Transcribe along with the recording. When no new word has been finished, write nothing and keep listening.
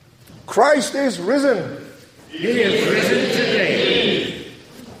Christ is risen. He is risen today.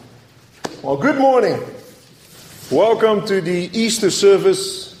 Well, good morning. Welcome to the Easter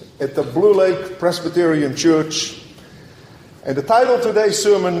service at the Blue Lake Presbyterian Church. And the title of today's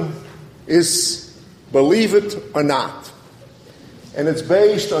sermon is Believe It or Not. And it's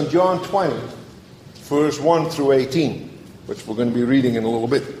based on John 20, verse 1 through 18, which we're going to be reading in a little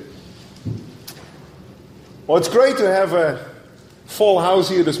bit. Well, it's great to have a full house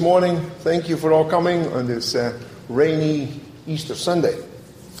here this morning. Thank you for all coming on this rainy Easter Sunday.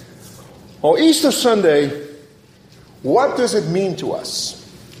 Well, Easter Sunday, what does it mean to us?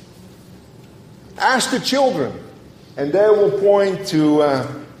 Ask the children, and they will point to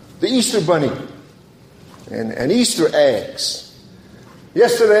the Easter bunny and Easter eggs.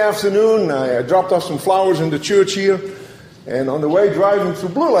 Yesterday afternoon, I dropped off some flowers in the church here, and on the way driving through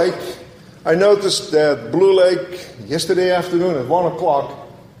Blue Lake, I noticed that Blue Lake, yesterday afternoon at 1 o'clock,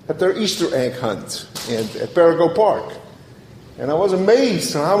 had their Easter egg hunt at Perigo Park. And I was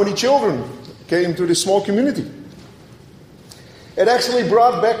amazed at how many children came to this small community. It actually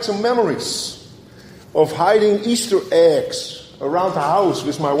brought back some memories of hiding Easter eggs around the house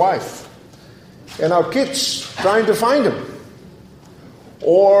with my wife. And our kids trying to find them.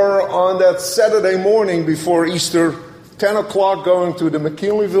 Or on that Saturday morning before Easter, 10 o'clock going to the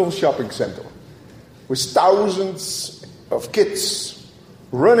McKinleyville shopping center with thousands of kids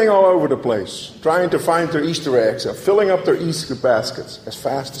running all over the place, trying to find their Easter eggs and filling up their Easter baskets as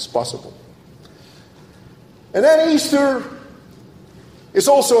fast as possible. And then Easter is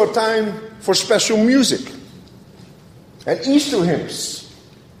also a time for special music and Easter hymns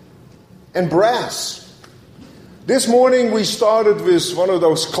and brass. This morning we started with one of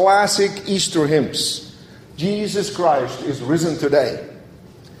those classic Easter hymns, Jesus Christ is risen today.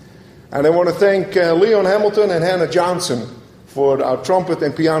 And I want to thank Leon Hamilton and Hannah Johnson for our trumpet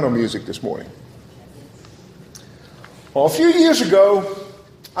and piano music this morning. Well, a few years ago,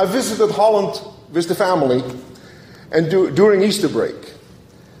 I visited Holland with the family and during Easter break.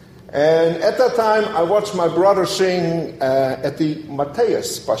 And at that time, I watched my brother sing at the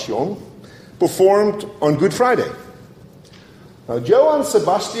Matthäus Passion, performed on Good Friday. Now, Johann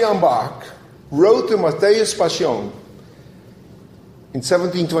Sebastian Bach wrote the Matthäus Passion in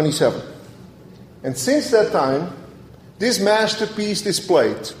 1727. And since that time, this masterpiece is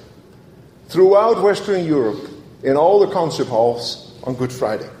played throughout Western Europe in all the concert halls on Good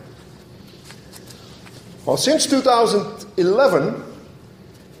Friday. Well, since 2011,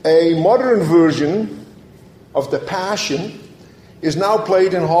 a modern version of the Passion is now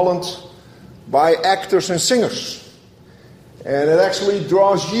played in Holland by actors and singers. And it actually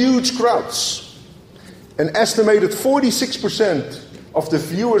draws huge crowds. An estimated 46% of the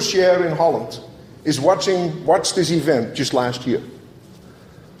viewer share in Holland is watched this event just last year.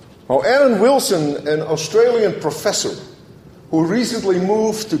 Now, Ellen Wilson, an Australian professor who recently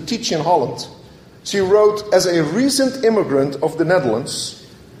moved to teach in Holland, she wrote, as a recent immigrant of the Netherlands,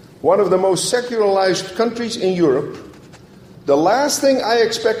 one of the most secularized countries in Europe, the last thing I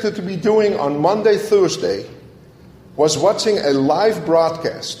expected to be doing on Monday, Thursday, was watching a live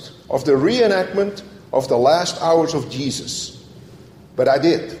broadcast of the reenactment of the last hours of Jesus. But I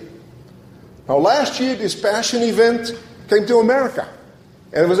did. Now, last year, this Passion event came to America,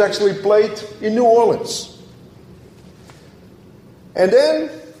 and it was actually played in New Orleans. And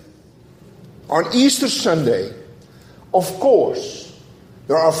then, on Easter Sunday, of course,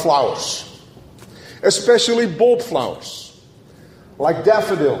 there are flowers, especially bulb flowers, like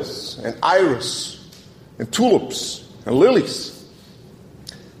daffodils and iris and tulips and lilies.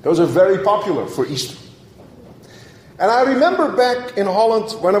 Those are very popular for Easter. And I remember back in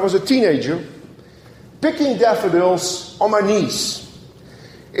Holland when I was a teenager, picking daffodils on my knees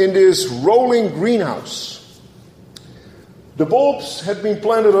in this rolling greenhouse. The bulbs had been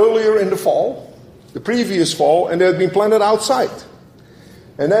planted earlier in the fall, the previous fall, and they had been planted outside.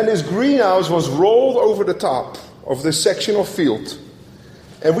 And then this greenhouse was rolled over the top of this section of field.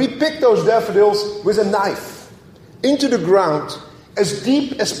 And we picked those daffodils with a knife into the ground as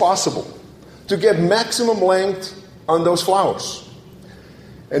deep as possible to get maximum length on those flowers.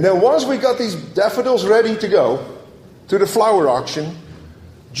 And then once we got these daffodils ready to go to the flower auction,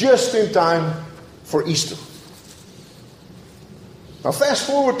 just in time for Easter. Now fast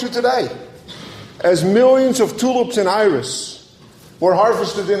forward to today, as millions of tulips and iris were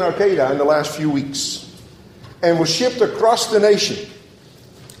harvested in Arcata in the last few weeks and were shipped across the nation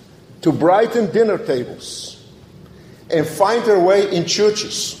to brighten dinner tables and find their way in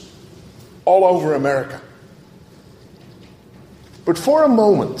churches all over America. But for a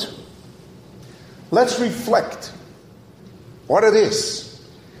moment, let's reflect what it is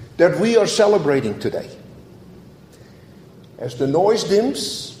that we are celebrating today. As the noise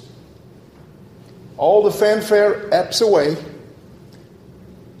dims, all the fanfare ebbs away,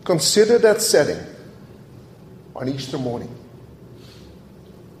 consider that setting on Easter morning.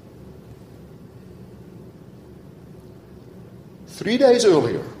 Three days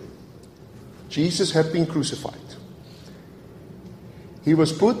earlier, Jesus had been crucified. He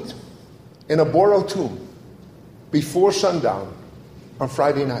was put in a borrowed tomb before sundown on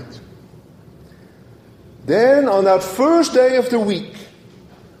Friday night. Then on that first day of the week,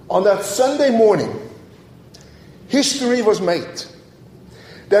 on that Sunday morning, history was made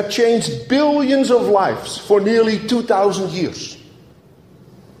that changed billions of lives for nearly 2,000 years.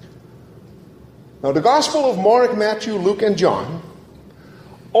 Now the Gospel of Mark, Matthew, Luke, and John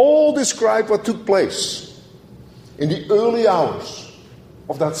all describe what took place in the early hours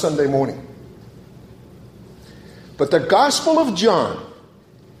of that Sunday morning. But the Gospel of John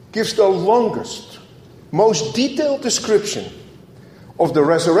gives the longest, most detailed description of the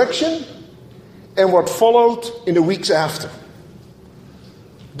resurrection and what followed in the weeks after.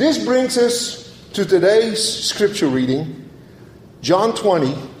 This brings us to today's scripture reading, John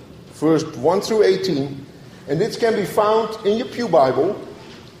 20, verse 1 through 18, and this can be found in your Pew Bible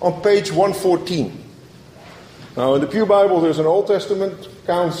on page 114. Now in the Pew Bible there's an Old Testament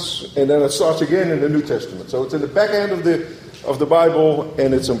counts, and then it starts again in the New Testament. So it's in the back end of the Bible,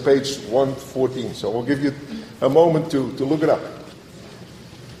 and it's on page 114. So we'll give you a moment to look it up.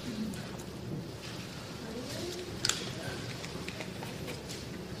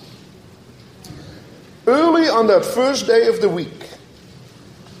 Early on that first day of the week,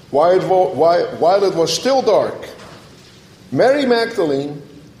 while it was still dark, Mary Magdalene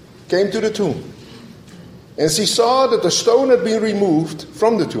came to the tomb, and she saw that the stone had been removed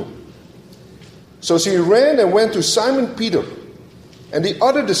from the tomb. So she ran and went to Simon Peter and the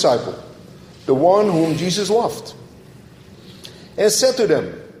other disciple, the one whom Jesus loved, and said to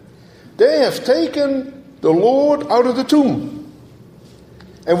them, "They have taken the Lord out of the tomb,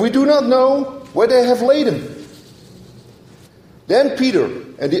 and we do not know where they have laid him." Then Peter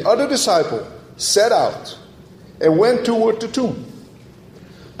and the other disciple set out and went toward the tomb.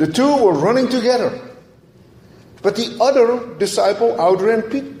 The two were running together, but the other disciple outran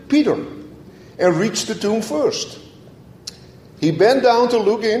Peter and reached the tomb first. He bent down to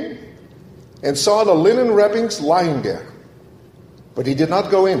look in and saw the linen wrappings lying there, but he did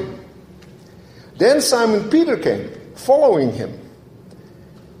not go in. Then Simon Peter came, following him,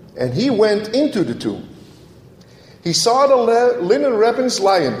 and he went into the tomb. He saw the linen wrappings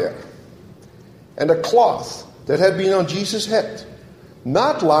lying there, and a cloth that had been on Jesus' head,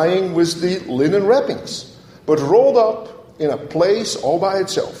 not lying with the linen wrappings, but rolled up in a place all by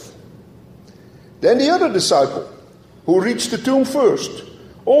itself. Then the other disciple, who reached the tomb first,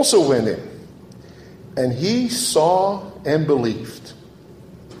 also went in, and he saw and believed.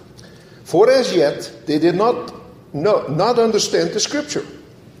 For as yet they did not understand the scripture,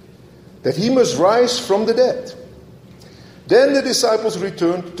 that he must rise from the dead. Then the disciples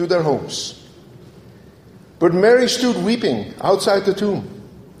returned to their homes. But Mary stood weeping outside the tomb,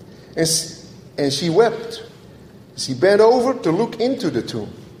 and she wept. She bent over to look into the tomb,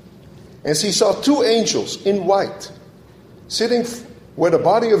 and she saw two angels in white, sitting where the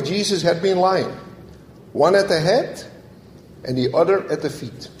body of Jesus had been lying, one at the head and the other at the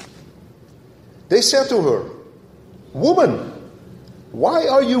feet. They said to her, "Woman, why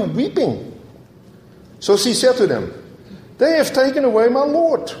are you weeping?" So she said to them, "They have taken away my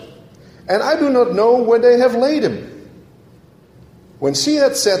Lord, and I do not know where they have laid him." When she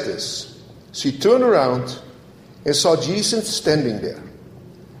had said this, she turned around and saw Jesus standing there.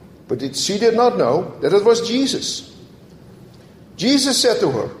 But she did not know that it was Jesus. Jesus said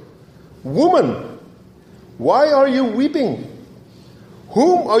to her, "Woman, why are you weeping?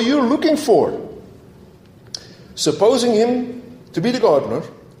 Whom are you looking for?" Supposing him to be the gardener,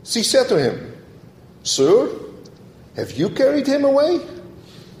 she said to him, "Sir, have you carried him away?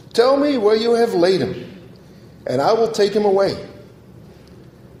 Tell me where you have laid him, and I will take him away."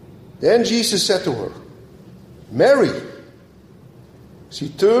 Then Jesus said to her, "Mary." She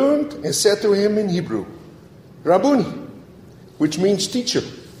turned and said to him in Hebrew, "Rabboni," which means teacher.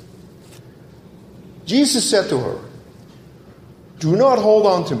 Jesus said to her, "Do not hold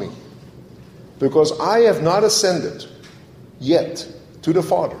on to me, because I have not ascended yet to the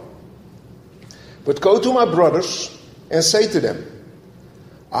Father. But go to my brothers and say to them,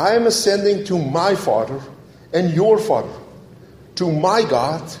 I am ascending to my Father and your Father, to my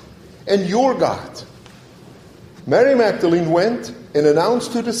God and your God." Mary Magdalene went and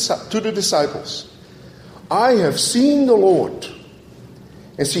announced to the disciples, "I have seen the Lord,"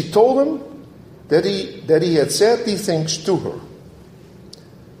 And she told him that he had said these things to her.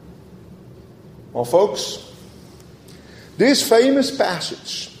 Well, folks, this famous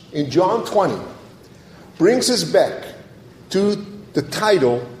passage in John 20 brings us back to the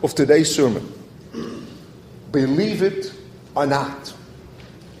title of today's sermon. Believe it or not.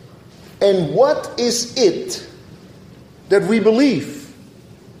 And what is it that we believe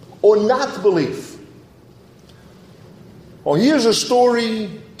or not believe? Well, here's a story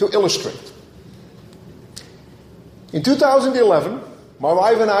to illustrate. In 2011, my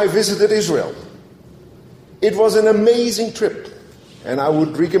wife and I visited Israel. It was an amazing trip, and I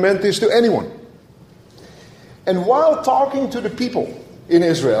would recommend this to anyone. And while talking to the people in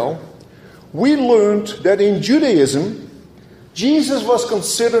Israel, we learned that in Judaism, Jesus was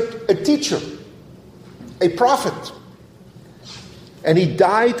considered a teacher, a prophet, and he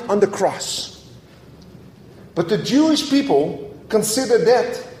died on the cross. But the Jewish people considered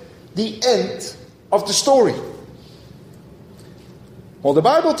that the end of the story. Well, the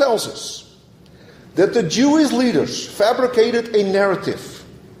Bible tells us that the Jewish leaders fabricated a narrative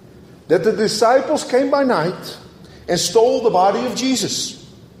that the disciples came by night and stole the body of Jesus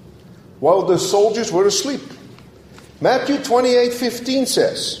while the soldiers were asleep. Matthew 28:15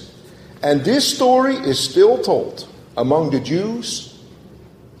 says, and this story is still told among the Jews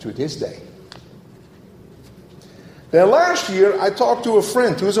to this day. Now, last year I talked to a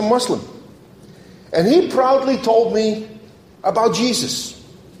friend who is a Muslim, and he proudly told me about Jesus.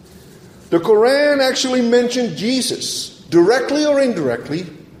 The Quran actually mentioned Jesus, directly or indirectly,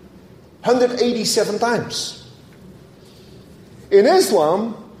 187 times. In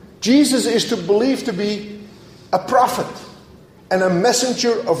Islam, Jesus is believed to be a prophet and a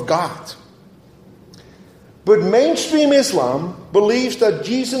messenger of God. But mainstream Islam believes that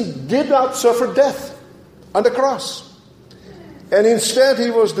Jesus did not suffer death on the cross. And instead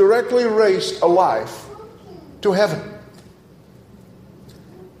he was directly raised alive to heaven.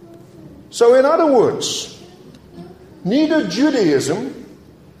 So in other words, neither Judaism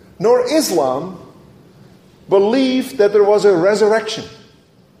nor Islam believed that there was a resurrection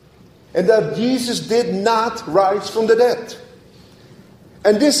and that Jesus did not rise from the dead.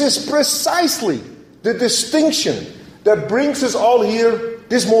 And this is precisely the distinction that brings us all here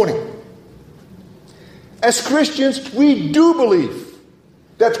this morning. As Christians, we do believe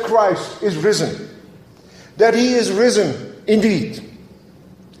that Christ is risen, that he is risen indeed.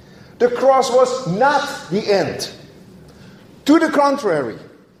 The cross was not the end. To the contrary,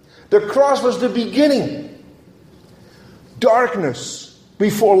 the cross was the beginning. Darkness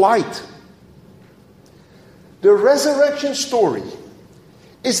before light. The resurrection story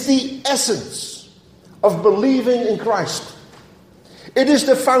is the essence of believing in Christ. It is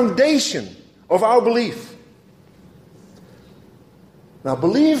the foundation of our belief. Now,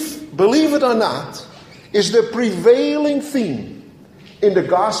 believe it or not, is the prevailing theme in the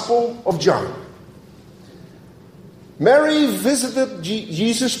Gospel of John. Mary visited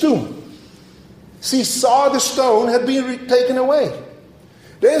Jesus' tomb. She saw the stone had been taken away.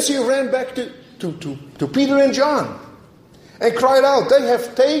 Then she ran back to Peter and John and cried out, "They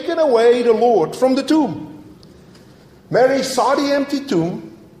have taken away the Lord from the tomb." Mary saw the empty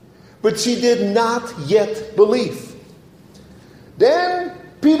tomb, but she did not yet believe. Then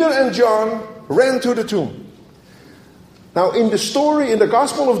Peter and John ran to the tomb. Now, in the story in the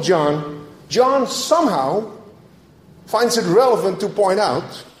Gospel of John, John somehow finds it relevant to point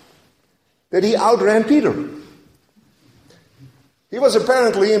out that he outran Peter. He was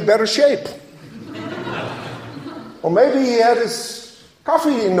apparently in better shape. Or maybe he had his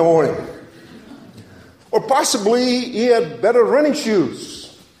coffee in the morning. Or possibly he had better running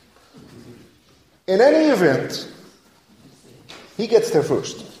shoes. In any event, he gets there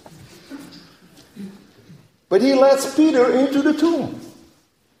first. But he lets Peter into the tomb.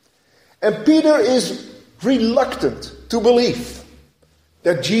 And Peter is reluctant to believe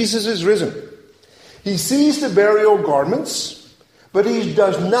that Jesus is risen. He sees the burial garments, but he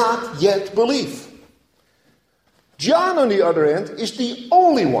does not yet believe. John, on the other hand, is the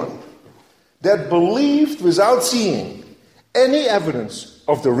only one that believed without seeing any evidence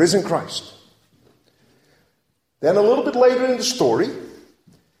of the risen Christ. Then a little bit later in the story,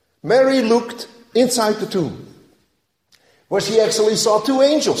 Mary looked inside the tomb, where she actually saw two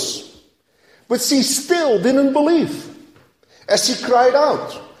angels. But she still didn't believe, as she cried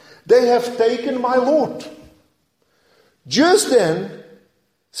out, "They have taken my Lord." Just then,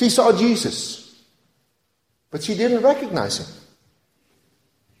 she saw Jesus, but she didn't recognize him.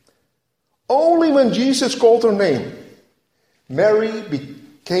 Only when Jesus called her name, Mary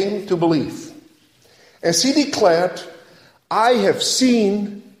came to believe. And she declared, I have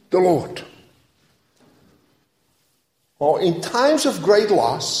seen the Lord. Well, in times of great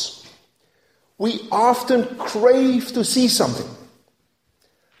loss, we often crave to see something.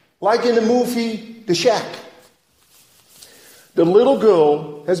 Like in the movie The Shack. The little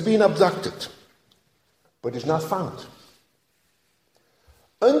girl has been abducted, but is not found.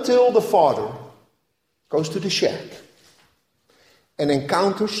 Until the father goes to the shack and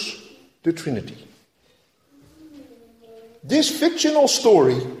encounters the Trinity. This fictional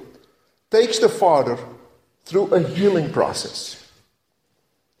story takes the father through a healing process.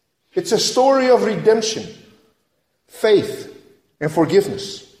 It's a story of redemption, faith, and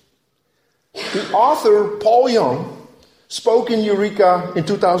forgiveness. The author, Paul Young, spoke in Eureka in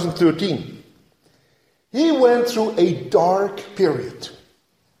 2013. He went through a dark period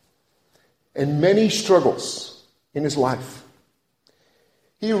and many struggles in his life.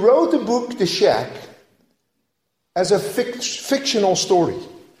 He wrote the book, The Shack, as a fictional story.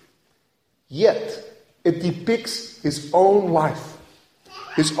 Yet, it depicts his own life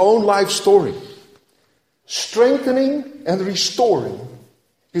story, strengthening and restoring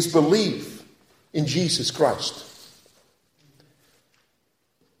his belief in Jesus Christ.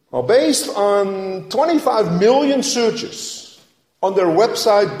 Well, based on 25 million searches on their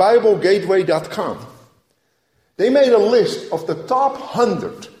website, BibleGateway.com, they made a list of the top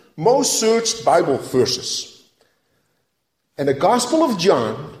 100 most searched Bible verses. And the Gospel of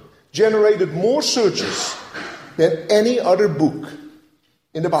John generated more searches than any other book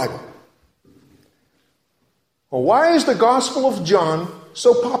in the Bible. Well, why is the Gospel of John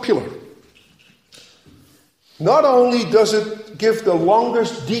so popular? Not only does it give the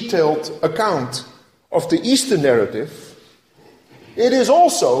longest detailed account of the Easter narrative, it is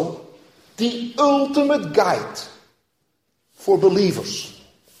also the ultimate guide for believers.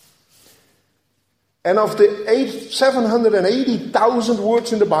 And of the 780,000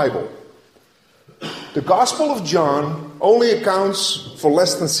 words in the Bible, the Gospel of John only accounts for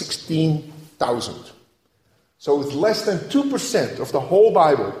less than 16,000. So it's less than 2% of the whole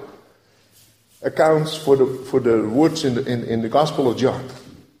Bible accounts for the words in the Gospel of John.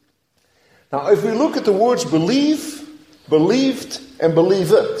 Now, if we look at the words believe, believed, and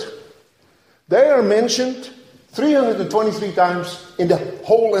believed, they are mentioned 323 times in the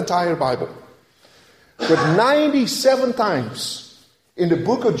whole entire Bible. But 97 times in the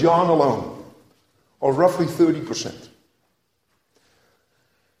book of John alone, or roughly 30%.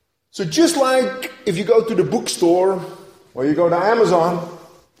 So just like if you go to the bookstore or you go to Amazon,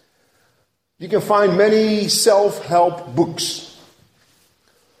 you can find many self-help books.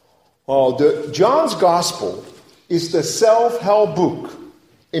 Well, John's Gospel is the self-help book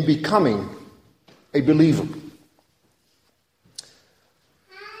in becoming a believer.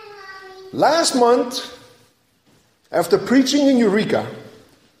 Last month, after preaching in Eureka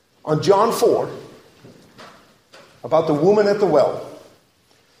on John 4 about the woman at the well,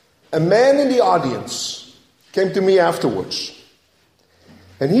 a man in the audience came to me afterwards.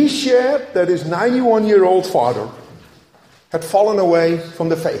 And he shared that his 91-year-old father had fallen away from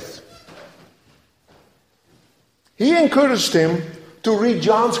the faith. He encouraged him to read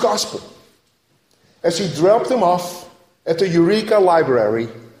John's Gospel as he dropped him off at the Eureka Library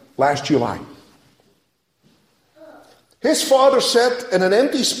last July. His father sat in an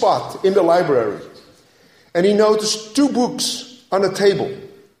empty spot in the library, and he noticed 2 books on a table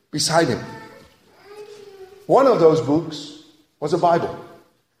beside him. One of those books was a Bible.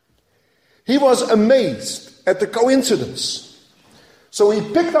 He was amazed at the coincidence. So he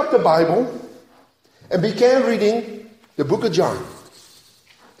picked up the Bible and began reading the book of John.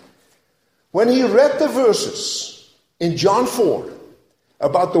 When he read the verses in John 4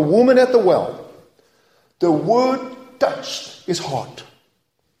 about the woman at the well, the word touched his heart.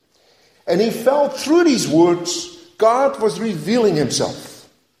 And he felt through these words, God was revealing himself.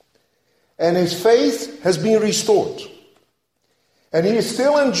 And his faith has been restored. And he is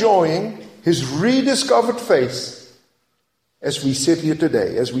still enjoying his rediscovered faith as we sit here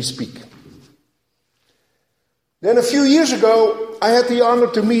today, as we speak. Then a few years ago, I had the honor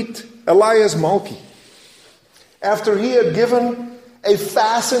to meet Elias Malki after he had given a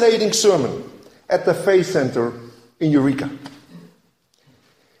fascinating sermon at the Faith Center in Eureka.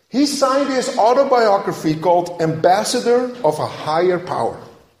 He signed his autobiography called Ambassador of a Higher Power.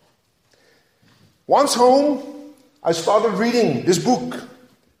 Once home, I started reading this book.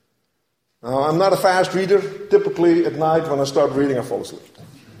 I'm not a fast reader. Typically at night when I start reading, I fall asleep.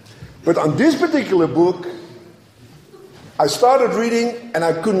 But on this particular book, I started reading and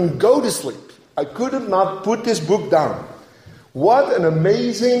I couldn't go to sleep. I could not put this book down. What an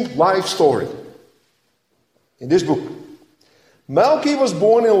amazing life story in this book. Malky was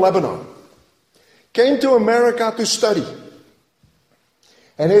born in Lebanon, came to America to study,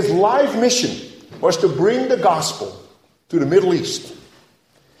 and his life mission was to bring the gospel to the Middle East.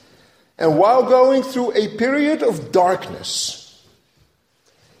 And while going through a period of darkness,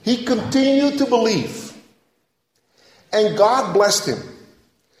 he continued to believe. And God blessed him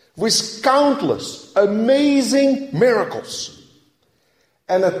with countless amazing miracles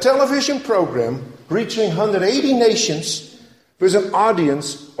and a television program reaching 180 nations with an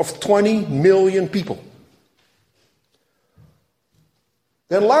audience of 20 million people.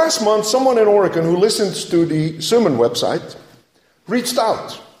 Then last month, someone in Oregon who listens to the sermon website reached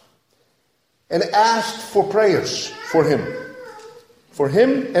out and asked for prayers for him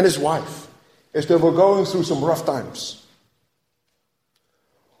and his wife, as they were going through some rough times.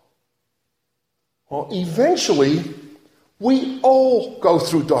 Well, eventually, we all go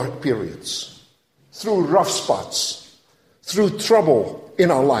through dark periods, through rough spots, through trouble in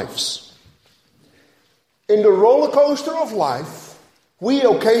our lives. In the roller coaster of life, we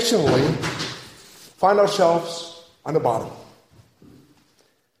occasionally find ourselves on the bottom.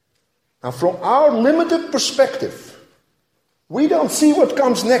 Now, from our limited perspective, we don't see what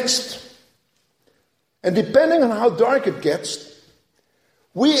comes next. And depending on how dark it gets,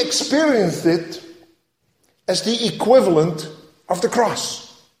 we experience it as the equivalent of the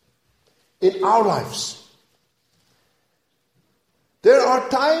cross in our lives. There are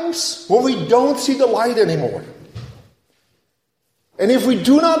times when we don't see the light anymore. And if we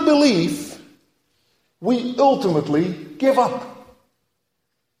do not believe, we ultimately give up.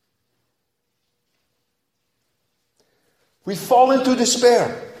 We fall into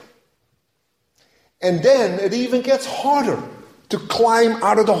despair. And then it even gets harder to climb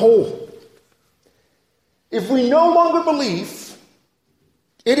out of the hole. If we no longer believe,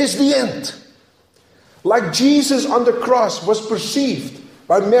 it is the end. Like Jesus on the cross was perceived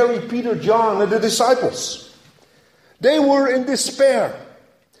by Mary, Peter, John, and the disciples. They were in despair,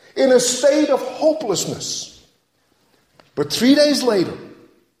 in a state of hopelessness. But 3 days later,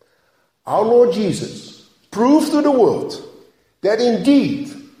 our Lord Jesus proved to the world that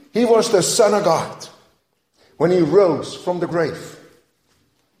indeed he was the Son of God when he rose from the grave.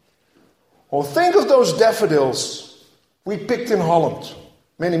 Well, think of those daffodils we picked in Holland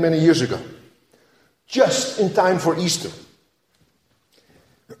many, many years ago, just in time for Easter.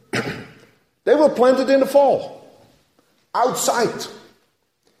 They were planted in the fall. Outside.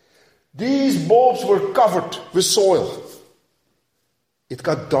 These bulbs were covered with soil. It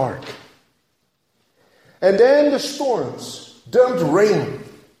got dark. And then the storms dumped rain.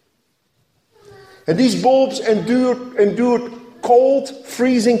 And these bulbs endured cold,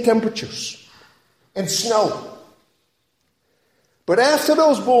 freezing temperatures and snow. But after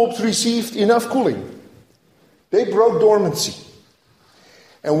those bulbs received enough cooling, they broke dormancy.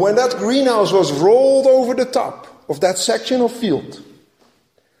 And when that greenhouse was rolled over the top of that section of field,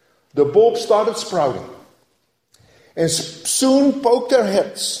 the bulbs started sprouting and soon poked their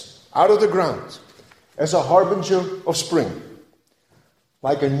heads out of the ground as a harbinger of spring,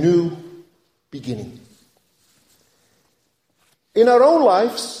 like a new beginning. In our own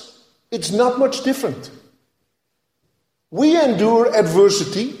lives, it's not much different. We endure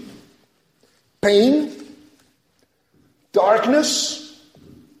adversity, pain, darkness,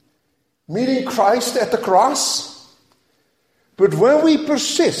 meeting Christ at the cross. But when we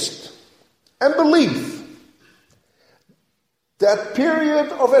persist and believe, that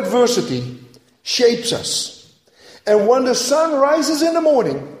period of adversity shapes us. And when the sun rises in the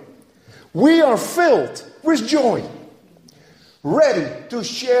morning, we are filled with joy, ready to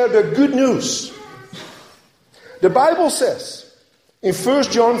share the good news. The Bible says in 1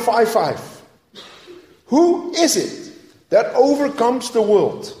 John 5:5, who is it that overcomes the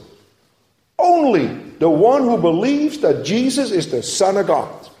world? Only the one who believes that Jesus is the Son of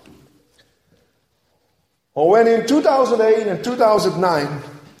God. Well, when in 2008 and 2009,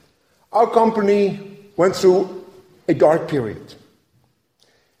 our company went through a dark period.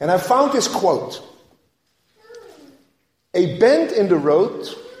 And I found this quote: a bend in the road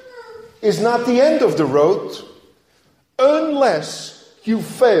is not the end of the road unless you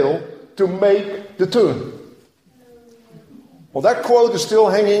fail to make the turn. Well, that quote is still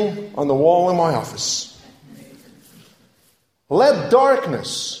hanging on the wall in my office. Let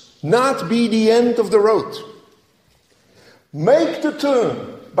darkness not be the end of the road. Make the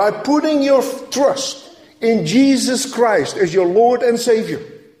turn by putting your trust in Jesus Christ as your Lord and Savior.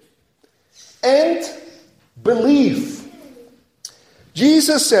 And believe.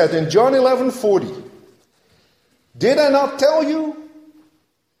 Jesus said in John 11:40, did I not tell you?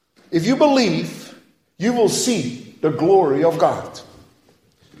 If you believe, you will see the glory of God.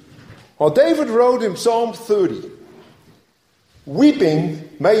 Well, David wrote in Psalm 30, weeping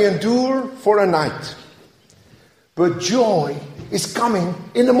may endure for a night, but joy is coming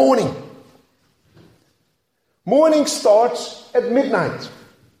in the morning. Morning starts at midnight,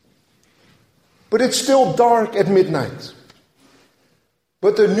 but it's still dark at midnight.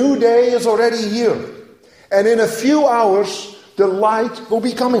 But the new day is already here, and in a few hours, the light will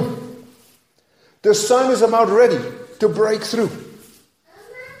be coming. The sun is about ready to break through.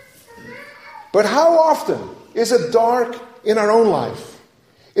 But how often is it dark in our own life?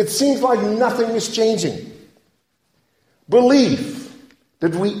 It seems like nothing is changing. Believe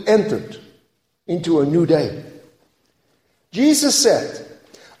that we entered into a new day. Jesus said,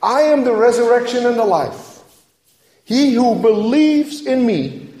 I am the resurrection and the life. He who believes in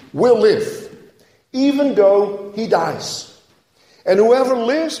me will live, even though he dies. And whoever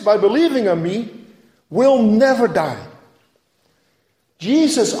lives by believing in me will never die.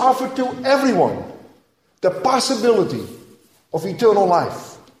 Jesus offered to everyone the possibility of eternal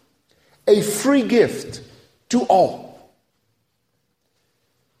life, a free gift to all.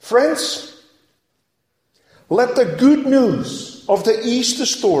 Friends, let the good news of the Easter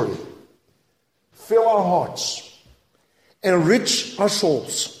story fill our hearts, enrich our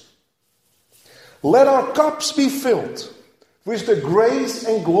souls. Let our cups be filled with the grace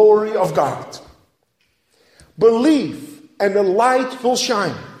and glory of God. Believe, and the light will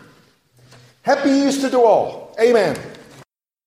shine. Happy Easter to all. Amen.